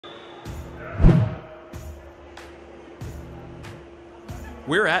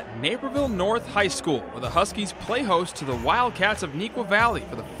We're at Naperville North High School, where the Huskies play host to the Wildcats of Neuqua Valley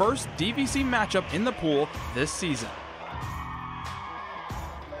for the first DVC matchup in the pool this season.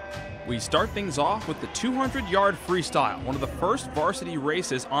 We start things off with the 200-yard freestyle, one of the first varsity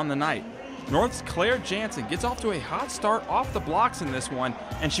races on the night. North's Claire Jansen gets off to a hot start off the blocks in this one,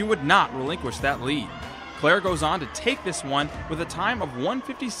 and she would not relinquish that lead. Claire goes on to take this one with a time of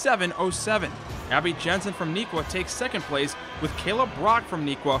 1:57.07. Aimee Jensen from Neuqua takes second place, with Kayla Brock from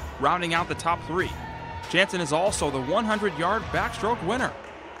Neuqua rounding out the top three. Jensen is also the 100-yard backstroke winner.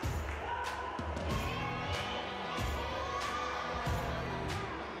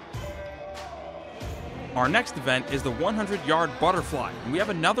 Our next event is the 100-yard butterfly, and we have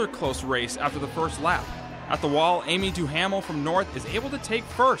another close race after the first lap. At the wall, Aimee DuHammel from North is able to take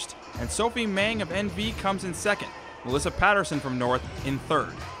first, and Sophie Meng of NV comes in second. Patterson from North in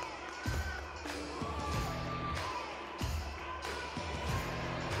third.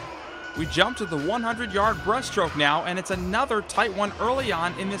 We jump to the 100-yard breaststroke now, and it's another tight one early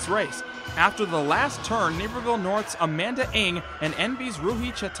on in this race. After the last turn, Naperville North's Amanda Ng and NV's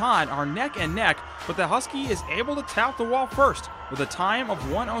Ruhi Chatan are neck and neck, but the Husky is able to tap the wall first with a time of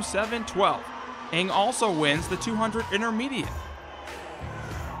 1:07.12. Ng also wins the 200 intermediate.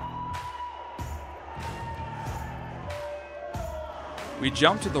 We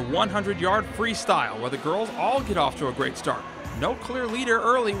jump to the 100-yard freestyle, where the girls all get off to a great start. No clear leader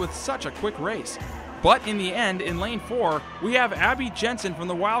early with such a quick race. But in the end, in lane 4, we have Aimee Jensen from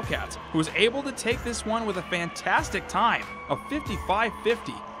the Wildcats, who is able to take this one with a fantastic time of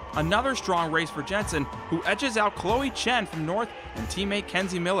 55.50. Another strong race for Jensen, who edges out Chloe Chen from North and teammate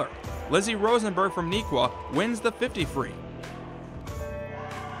Kenzie Miller. Lizzie Rosenberg from Neuqua wins the 50 free.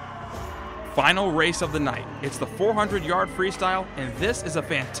 Final race of the night. It's the 400-yard freestyle, and this is a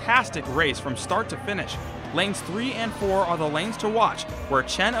fantastic race from start to finish. Lanes 3 and 4 are the lanes to watch, where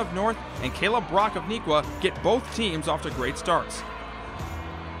Chen of North and Kayla Brock of Neuqua get both teams off to great starts.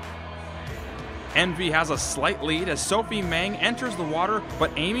 NV has a slight lead as Sophie Meng enters the water,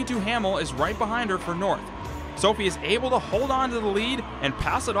 but Aimee DuHammel is right behind her for North. Sophie is able to hold on to the lead and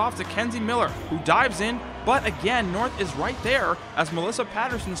pass it off to Kenzie Miller, who dives in, but again, North is right there as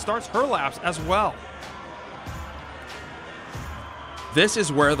Patterson starts her laps as well. This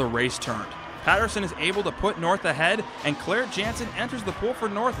is where the race turned. Patterson is able to put North ahead, and Claire Jansen enters the pool for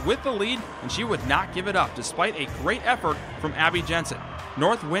North with the lead, and she would not give it up despite a great effort from Aimee Jensen.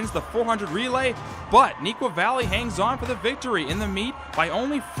 North wins the 400 relay, but Neuqua Valley hangs on for the victory in the meet by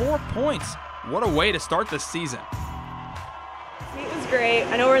only 4 points. What a way to start the season. Meet was great.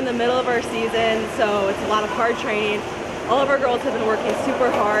 I know we're in the middle of our season, so it's a lot of hard training. All of our girls have been working super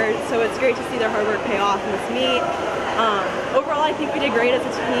hard, so it's great to see their hard work pay off in this meet. Overall, I think we did great as a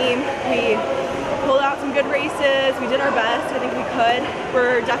team. We pulled out some good races. We did our best. I think we could.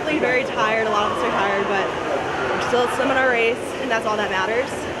 We're definitely very tired. A lot of us are tired, but we're still swimming our race, and that's all that matters.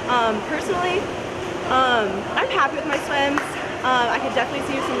 Personally, I'm happy with my swims. I could definitely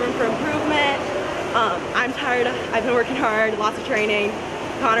see some room for improvement. I'm tired. I've been working hard, lots of training.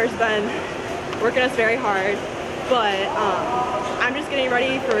 Connor's been working us very hard, but I'm just getting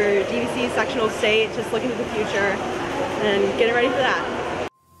ready for DVC sectional state, just looking to the future and getting ready for that.